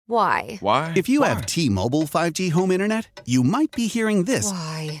Why? Why? If you have T-Mobile 5G home internet, you might be hearing this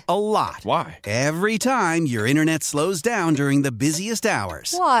Why? a lot. Why? Every time your internet slows down during the busiest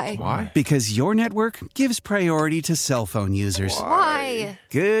hours. Why? Why? Because your network gives priority to cell phone users. Why?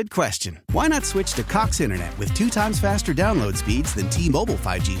 Good question. Why not switch to Cox Internet with 2 times faster download speeds than T-Mobile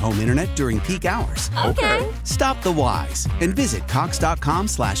 5G home internet during peak hours? Okay. Stop the whys and visit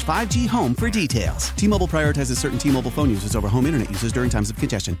cox.com/5G home for details. T-Mobile prioritizes certain T-Mobile phone users over home internet users during times of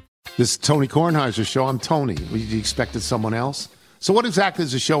congestion. This is Tony Kornheiser's show. I'm Tony. You expected someone else? So what exactly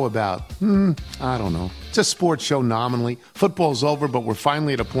is the show about? I don't know. It's a sports show nominally. Football's over, but we're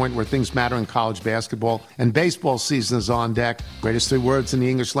finally at a point where things matter in college basketball, and baseball season is on deck. Greatest 3 words in the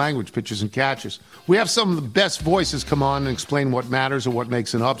English language, pitchers and catchers. We have some of the best voices come on and explain what matters or what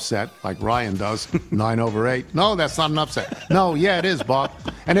makes an upset, like Ryan does, 9/8. No, that's not an upset. No, yeah, it is, Bob.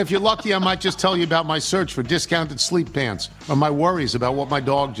 And if you're lucky, I might just tell you about my search for discounted sleep pants or my worries about what my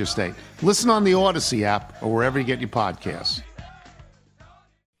dog just ate. Listen on the Odyssey app or wherever you get your podcasts.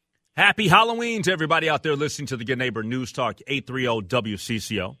 Happy Halloween to everybody out there listening to the Good Neighbor News Talk 830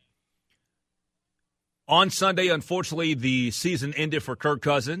 WCCO. On Sunday, unfortunately, the season ended for Kirk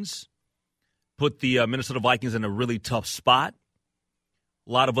Cousins. Put the Minnesota Vikings in a really tough spot.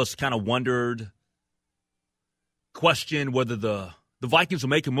 A lot of us kind of questioned whether the Vikings would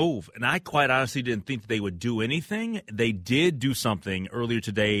make a move. And I quite honestly didn't think that they would do anything. They did do something earlier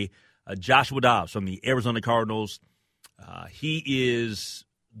today. Joshua Dobbs from the Arizona Cardinals. He is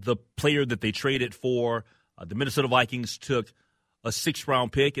the player that they traded for. The Minnesota Vikings took a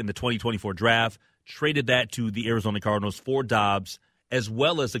 6th-round pick in the 2024 draft, traded that to the Arizona Cardinals for Dobbs, as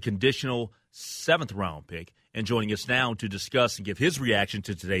well as a conditional 7th-round pick. And joining us now to discuss and give his reaction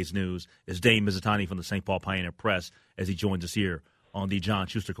to today's news is Dane Mizutani from the St. Paul Pioneer Press as he joins us here on the John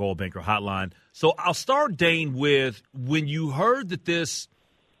Schuster Coldwell Banker Hotline. So I'll start, Dane, with when you heard that this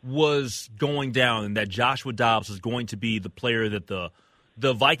was going down and that Joshua Dobbs was going to be the player that the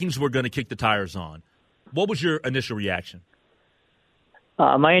Vikings were going to kick the tires on. What was your initial reaction?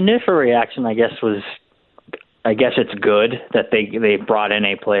 My initial reaction, I guess it's good that they brought in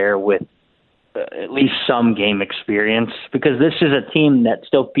a player with at least some game experience, because this is a team that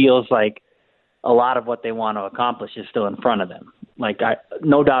still feels like a lot of what they want to accomplish is still in front of them.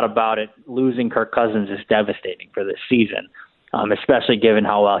 No doubt about it, losing Kirk Cousins is devastating for this season, especially given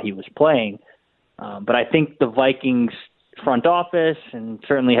how well he was playing. But I think the Vikings front office and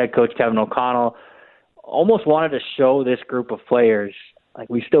certainly head coach Kevin O'Connell almost wanted to show this group of players, like,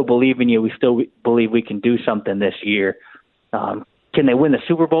 we still believe in you. We still believe we can do something this year. Can they win the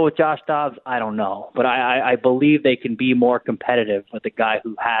Super Bowl with Josh Dobbs? I don't know. But I believe they can be more competitive with a guy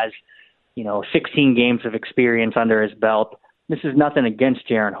who has, 16 games of experience under his belt. This is nothing against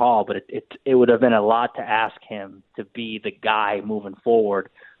Jaron Hall, but it would have been a lot to ask him to be the guy moving forward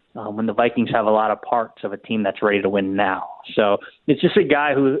when the Vikings have a lot of parts of a team that's ready to win now. So it's just a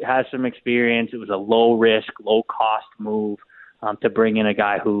guy who has some experience. It was a low-risk, low-cost move to bring in a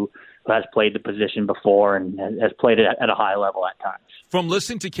guy who has played the position before and has played it at a high level at times. From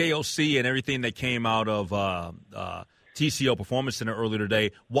listening to KOC and everything that came out of TCO Performance Center earlier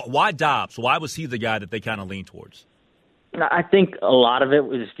today, why Dobbs? Why was he the guy that they kind of leaned towards? I think a lot of it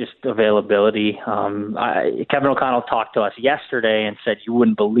was just availability. Kevin O'Connell talked to us yesterday and said you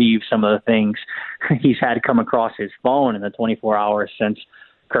wouldn't believe some of the things he's had come across his phone in the 24 hours since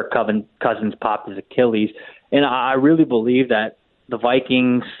Kirk Cousins popped his Achilles. And I really believe that the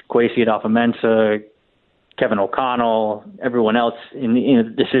Vikings, Kwesi Adolfo-Mensah, Kevin O'Connell, everyone else in the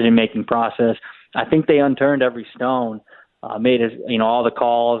decision-making process, I think they unturned every stone, made all the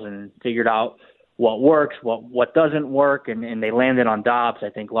calls and figured out what works, what doesn't work, and they landed on Dobbs, I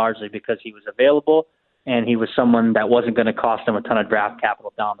think, largely because he was available and he was someone that wasn't going to cost them a ton of draft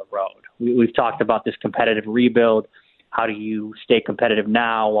capital down the road. We've talked about this competitive rebuild. How do you stay competitive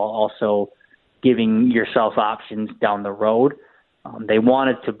now while also giving yourself options down the road? They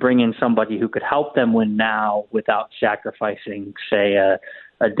wanted to bring in somebody who could help them win now without sacrificing, say, a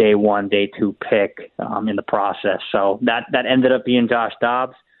day 1, day 2 pick in the process. So that ended up being Josh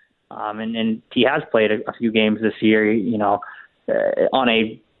Dobbs. And he has played a few games this year, on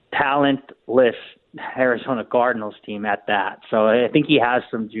a talentless Arizona Cardinals team at that. So I think he has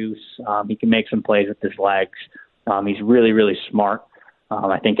some juice. He can make some plays with his legs. He's really, really smart.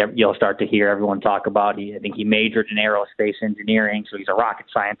 I think you'll start to hear everyone talk about. I think he majored in aerospace engineering, so he's a rocket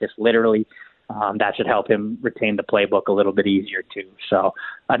scientist, literally. That should help him retain the playbook a little bit easier too. So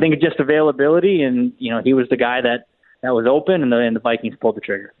I think it's just availability, and he was the guy that was open, and the Vikings pulled the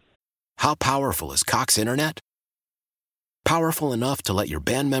trigger. How powerful is Cox Internet? Powerful enough to let your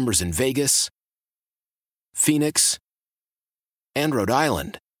band members in Vegas, Phoenix, and Rhode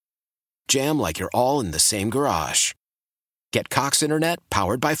Island jam like you're all in the same garage. Get Cox Internet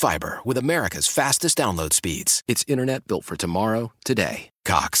powered by fiber with America's fastest download speeds. It's internet built for tomorrow, today.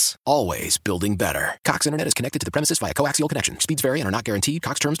 Cox, always building better. Cox Internet is connected to the premises via coaxial connection. Speeds vary and are not guaranteed.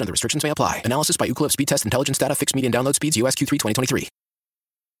 Cox terms and other restrictions may apply. Analysis by Ookla Speed Test Intelligence Data. Fixed median download speeds. US Q3 2023.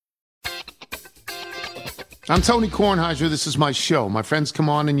 I'm Tony Kornheiser. This is my show. My friends come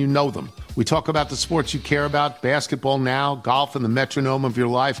on and you know them. We talk about the sports you care about, basketball now, golf, and the metronome of your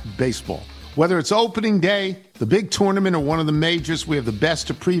life, baseball. Whether it's opening day, the big tournament, or one of the majors, we have the best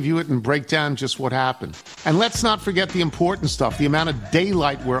to preview it and break down just what happened. And let's not forget the important stuff, the amount of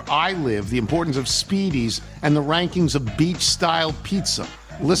daylight where I live, the importance of speedies, and the rankings of beach-style pizza.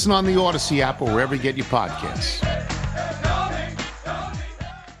 Listen on the Odyssey app or wherever you get your podcasts.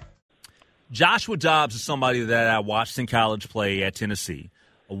 Joshua Dobbs is somebody that I watched in college play at Tennessee.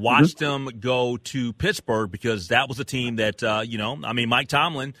 I watched him go to Pittsburgh because that was a team that, Mike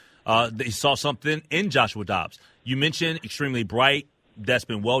Tomlin, he saw something in Joshua Dobbs. You mentioned extremely bright. That's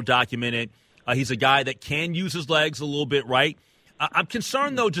been well documented. He's a guy that can use his legs a little bit, right? I'm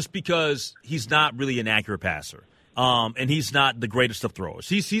concerned, though, just because he's not really an accurate passer. And he's not the greatest of throwers.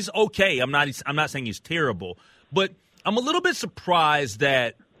 He's okay. I'm not saying he's terrible. But I'm a little bit surprised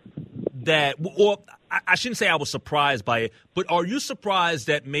I shouldn't say I was surprised by it, but are you surprised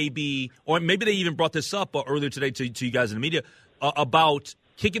that maybe they even brought this up earlier today to you guys in the media about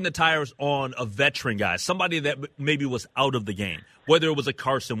kicking the tires on a veteran guy, somebody that maybe was out of the game, whether it was a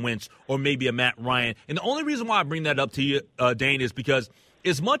Carson Wentz or maybe a Matt Ryan. And the only reason why I bring that up to you, Dane, is because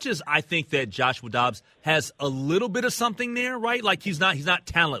as much as I think that Joshua Dobbs has a little bit of something there, right? Like he's not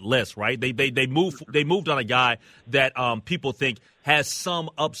talentless, right? They moved on a guy that people think has some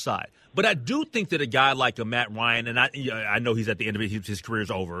upside. But I do think that a guy like a Matt Ryan, and I know he's at the end of it, his career's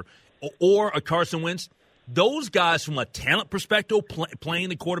over, or a Carson Wentz, those guys from a talent perspective playing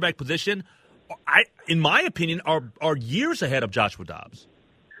the quarterback position, in my opinion, are years ahead of Joshua Dobbs.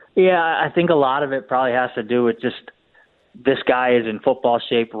 Yeah, I think a lot of it probably has to do with just this guy is in football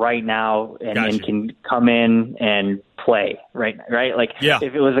shape right now and can come in and play, right? Like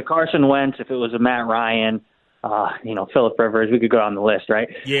if it was a Carson Wentz, if it was a Matt Ryan, Phillip Rivers, we could go on the list, right?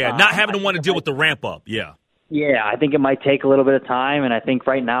 Yeah, not having to want to deal with the ramp up, yeah. Yeah, I think it might take a little bit of time, and I think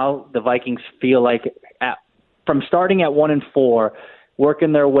right now the Vikings feel like from starting at 1-4,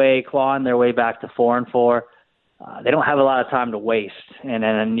 working their way, clawing their way back to 4-4, they don't have a lot of time to waste. And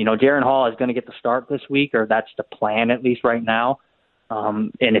then, Jaren Hall is going to get the start this week, or that's the plan at least right now.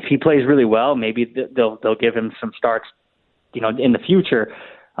 And if he plays really well, maybe they'll give him some starts, in the future.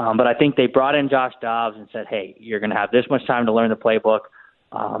 But I think they brought in Josh Dobbs and said, hey, you're going to have this much time to learn the playbook,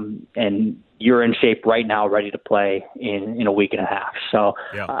 and you're in shape right now, ready to play in a week and a half. So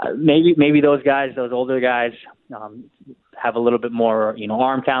maybe those guys, those older guys, have a little bit more,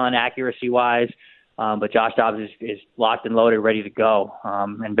 arm talent, accuracy-wise. But Josh Dobbs is locked and loaded, ready to go,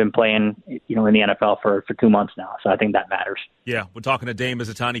 and been playing, in the NFL for 2 months now. So I think that matters. Yeah, we're talking to Dane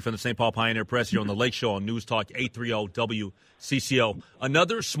Mizutani from the St. Paul Pioneer Press here on the Lake Show on News Talk 830 WCCO.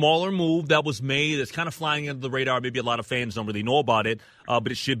 Another smaller move that was made that's kind of flying under the radar. Maybe a lot of fans don't really know about it,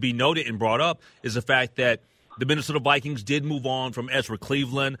 but it should be noted and brought up is the fact that the Minnesota Vikings did move on from Ezra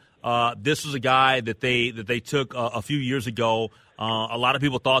Cleveland. This was a guy that they took a few years ago. A lot of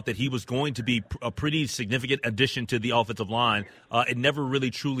people thought that he was going to be a pretty significant addition to the offensive line. It never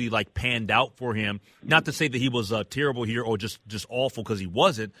really truly panned out for him. Not to say that he was terrible here or just awful, because he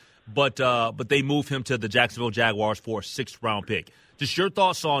wasn't. But they moved him to the Jacksonville Jaguars for a 6th-round pick. Just your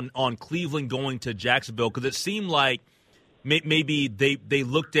thoughts on Cleveland going to Jacksonville, because it seemed like maybe they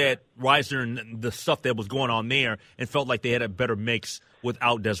looked at Reisner and the stuff that was going on there and felt like they had a better mix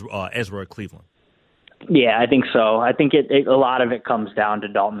without Ezra at Cleveland. Yeah, I think so. I think a lot of it comes down to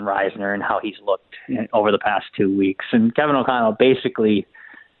Dalton Reisner and how he's looked over the past 2 weeks. And Kevin O'Connell basically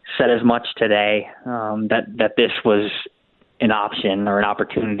said as much today that this was an option or an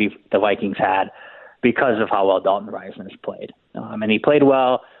opportunity the Vikings had because of how well Dalton Reisner has played. And he played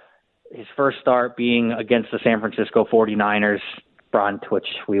well. His first start being against the San Francisco 49ers front, which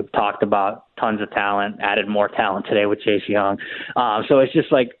we've talked about, tons of talent, added more talent today with Chase Young. So it's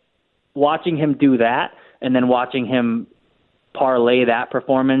just watching him do that and then watching him parlay that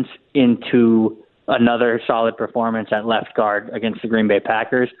performance into another solid performance at left guard against the Green Bay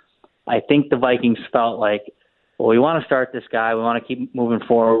Packers. I think the Vikings felt like, well, we want to start this guy. We want to keep moving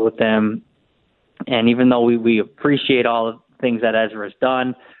forward with him. And even though we appreciate all the things that Ezra has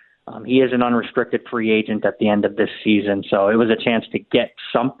done, he is an unrestricted free agent at the end of this season. So it was a chance to get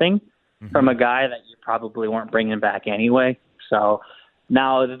something from a guy that you probably weren't bringing back anyway. So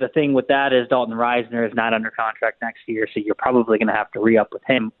Now, the thing with that is Dalton Reisner is not under contract next year, so you're probably going to have to re-up with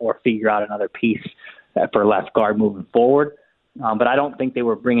him or figure out another piece for left guard moving forward. But I don't think they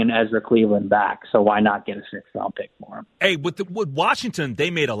were bringing Ezra Cleveland back, so why not get a 6th-round pick for him? Hey, with Washington,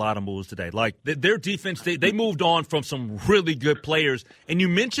 they made a lot of moves today. Like, their defense, they moved on from some really good players. And you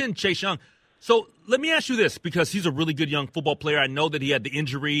mentioned Chase Young. So let me ask you this, because he's a really good young football player. I know that he had the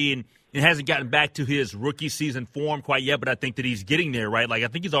injury and hasn't gotten back to his rookie season form quite yet, but I think that he's getting there, right? Like, I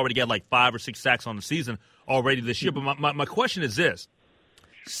think he's already got like 5 or 6 sacks on the season already this year. But my question is this.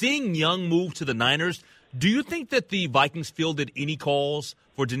 Seeing Young move to the Niners, do you think that the Vikings fielded any calls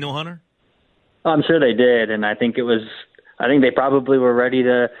for Danielle Hunter? I'm sure they did, and I think they probably were ready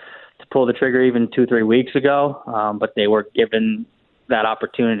to pull the trigger even 2-3 weeks ago, but they were given that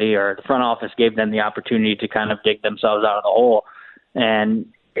opportunity, or the front office gave them the opportunity to kind of dig themselves out of the hole. And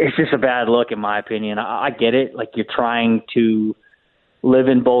it's just a bad look, in my opinion. I get it. Like, you're trying to live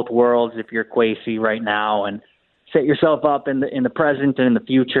in both worlds if you're Kwesi right now and set yourself up in the present and in the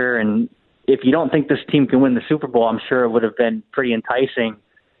future. And if you don't think this team can win the Super Bowl, I'm sure it would have been pretty enticing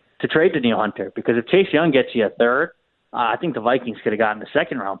to trade Danielle Hunter, because if Chase Young gets you a 3rd, I think the Vikings could have gotten a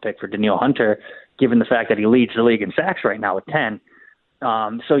 2nd-round pick for Danielle Hunter, given the fact that he leads the league in sacks right now with 10.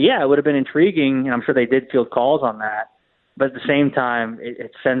 So, yeah, it would have been intriguing, and I'm sure they did field calls on that. But at the same time,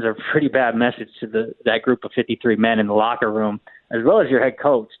 it sends a pretty bad message to that group of 53 men in the locker room, as well as your head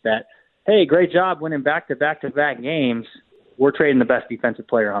coach, that, hey, great job winning back-to-back-to-back games. We're trading the best defensive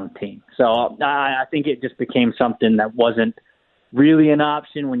player on the team. So I think it just became something that wasn't really an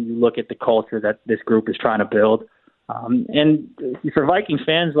option when you look at the culture that this group is trying to build. And for Vikings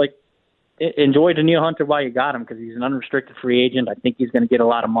fans, like, enjoy Danielle Hunter while you got him, because he's an unrestricted free agent. I think he's going to get a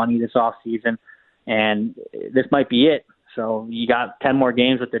lot of money this offseason, and this might be it. So you got 10 more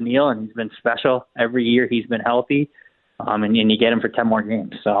games with Danielle, and he's been special. Every year he's been healthy, and you get him for 10 more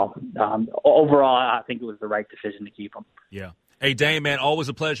games. So overall, I think it was the right decision to keep him. Yeah. Hey, Dane, man, always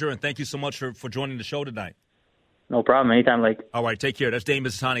a pleasure, and thank you so much for joining the show tonight. No problem. Anytime, Lake. All right, take care. That's Dane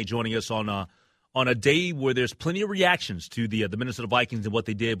Mizutani joining us on a day where there's plenty of reactions to the Minnesota Vikings and what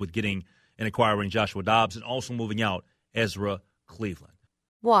they did with getting and acquiring Joshua Dobbs and also moving out Ezra Cleveland.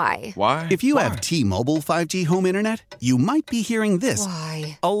 Why? If you have T-Mobile 5G home internet, you might be hearing this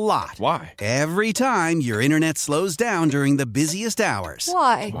Why? a lot. Why? Every time your internet slows down during the busiest hours.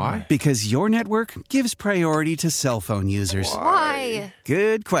 Why? Because your network gives priority to cell phone users. Why?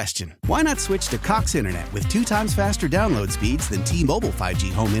 Good question. Why not switch to Cox Internet with 2 times faster download speeds than T-Mobile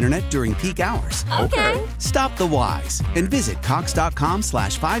 5G home internet during peak hours? Okay. Stop the whys and visit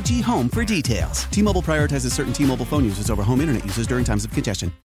cox.com/5G home for details. T-Mobile prioritizes certain T-Mobile phone users over home internet users during times of congestion.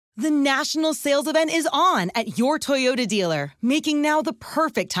 The national sales event is on at your Toyota dealer, making now the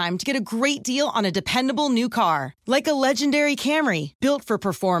perfect time to get a great deal on a dependable new car. Like a legendary Camry, built for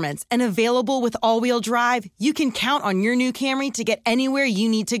performance and available with all-wheel drive, you can count on your new Camry to get anywhere you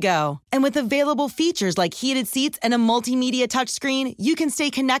need to go. And with available features like heated seats and a multimedia touchscreen, you can stay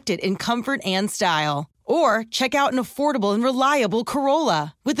connected in comfort and style. Or check out an affordable and reliable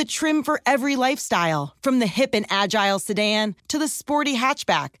Corolla with a trim for every lifestyle, from the hip and agile sedan to the sporty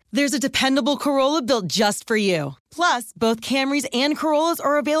hatchback. There's a dependable Corolla built just for you. Plus, both Camrys and Corollas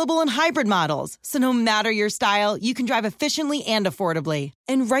are available in hybrid models, so no matter your style, you can drive efficiently and affordably.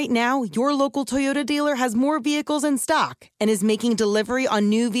 And right now, your local Toyota dealer has more vehicles in stock and is making delivery on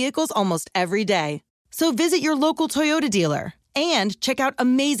new vehicles almost every day. So visit your local Toyota dealer. And check out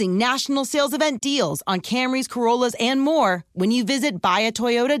amazing national sales event deals on Camrys, Corollas, and more when you visit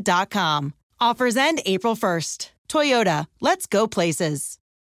buyatoyota.com. Offers end April 1st. Toyota, let's go places.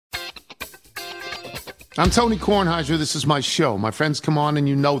 I'm Tony Kornheiser. This is my show. My friends come on and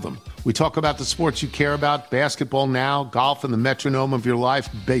you know them. We talk about the sports you care about, basketball now, golf, and the metronome of your life,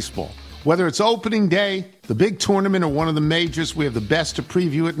 baseball. Whether it's opening day, the big tournament, or one of the majors, we have the best to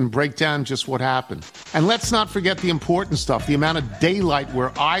preview it and break down just what happened. And let's not forget the important stuff, the amount of daylight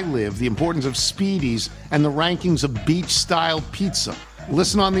where I live, the importance of Speedies, and the rankings of beach-style pizza.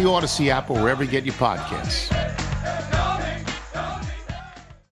 Listen on the Odyssey app or wherever you get your podcasts.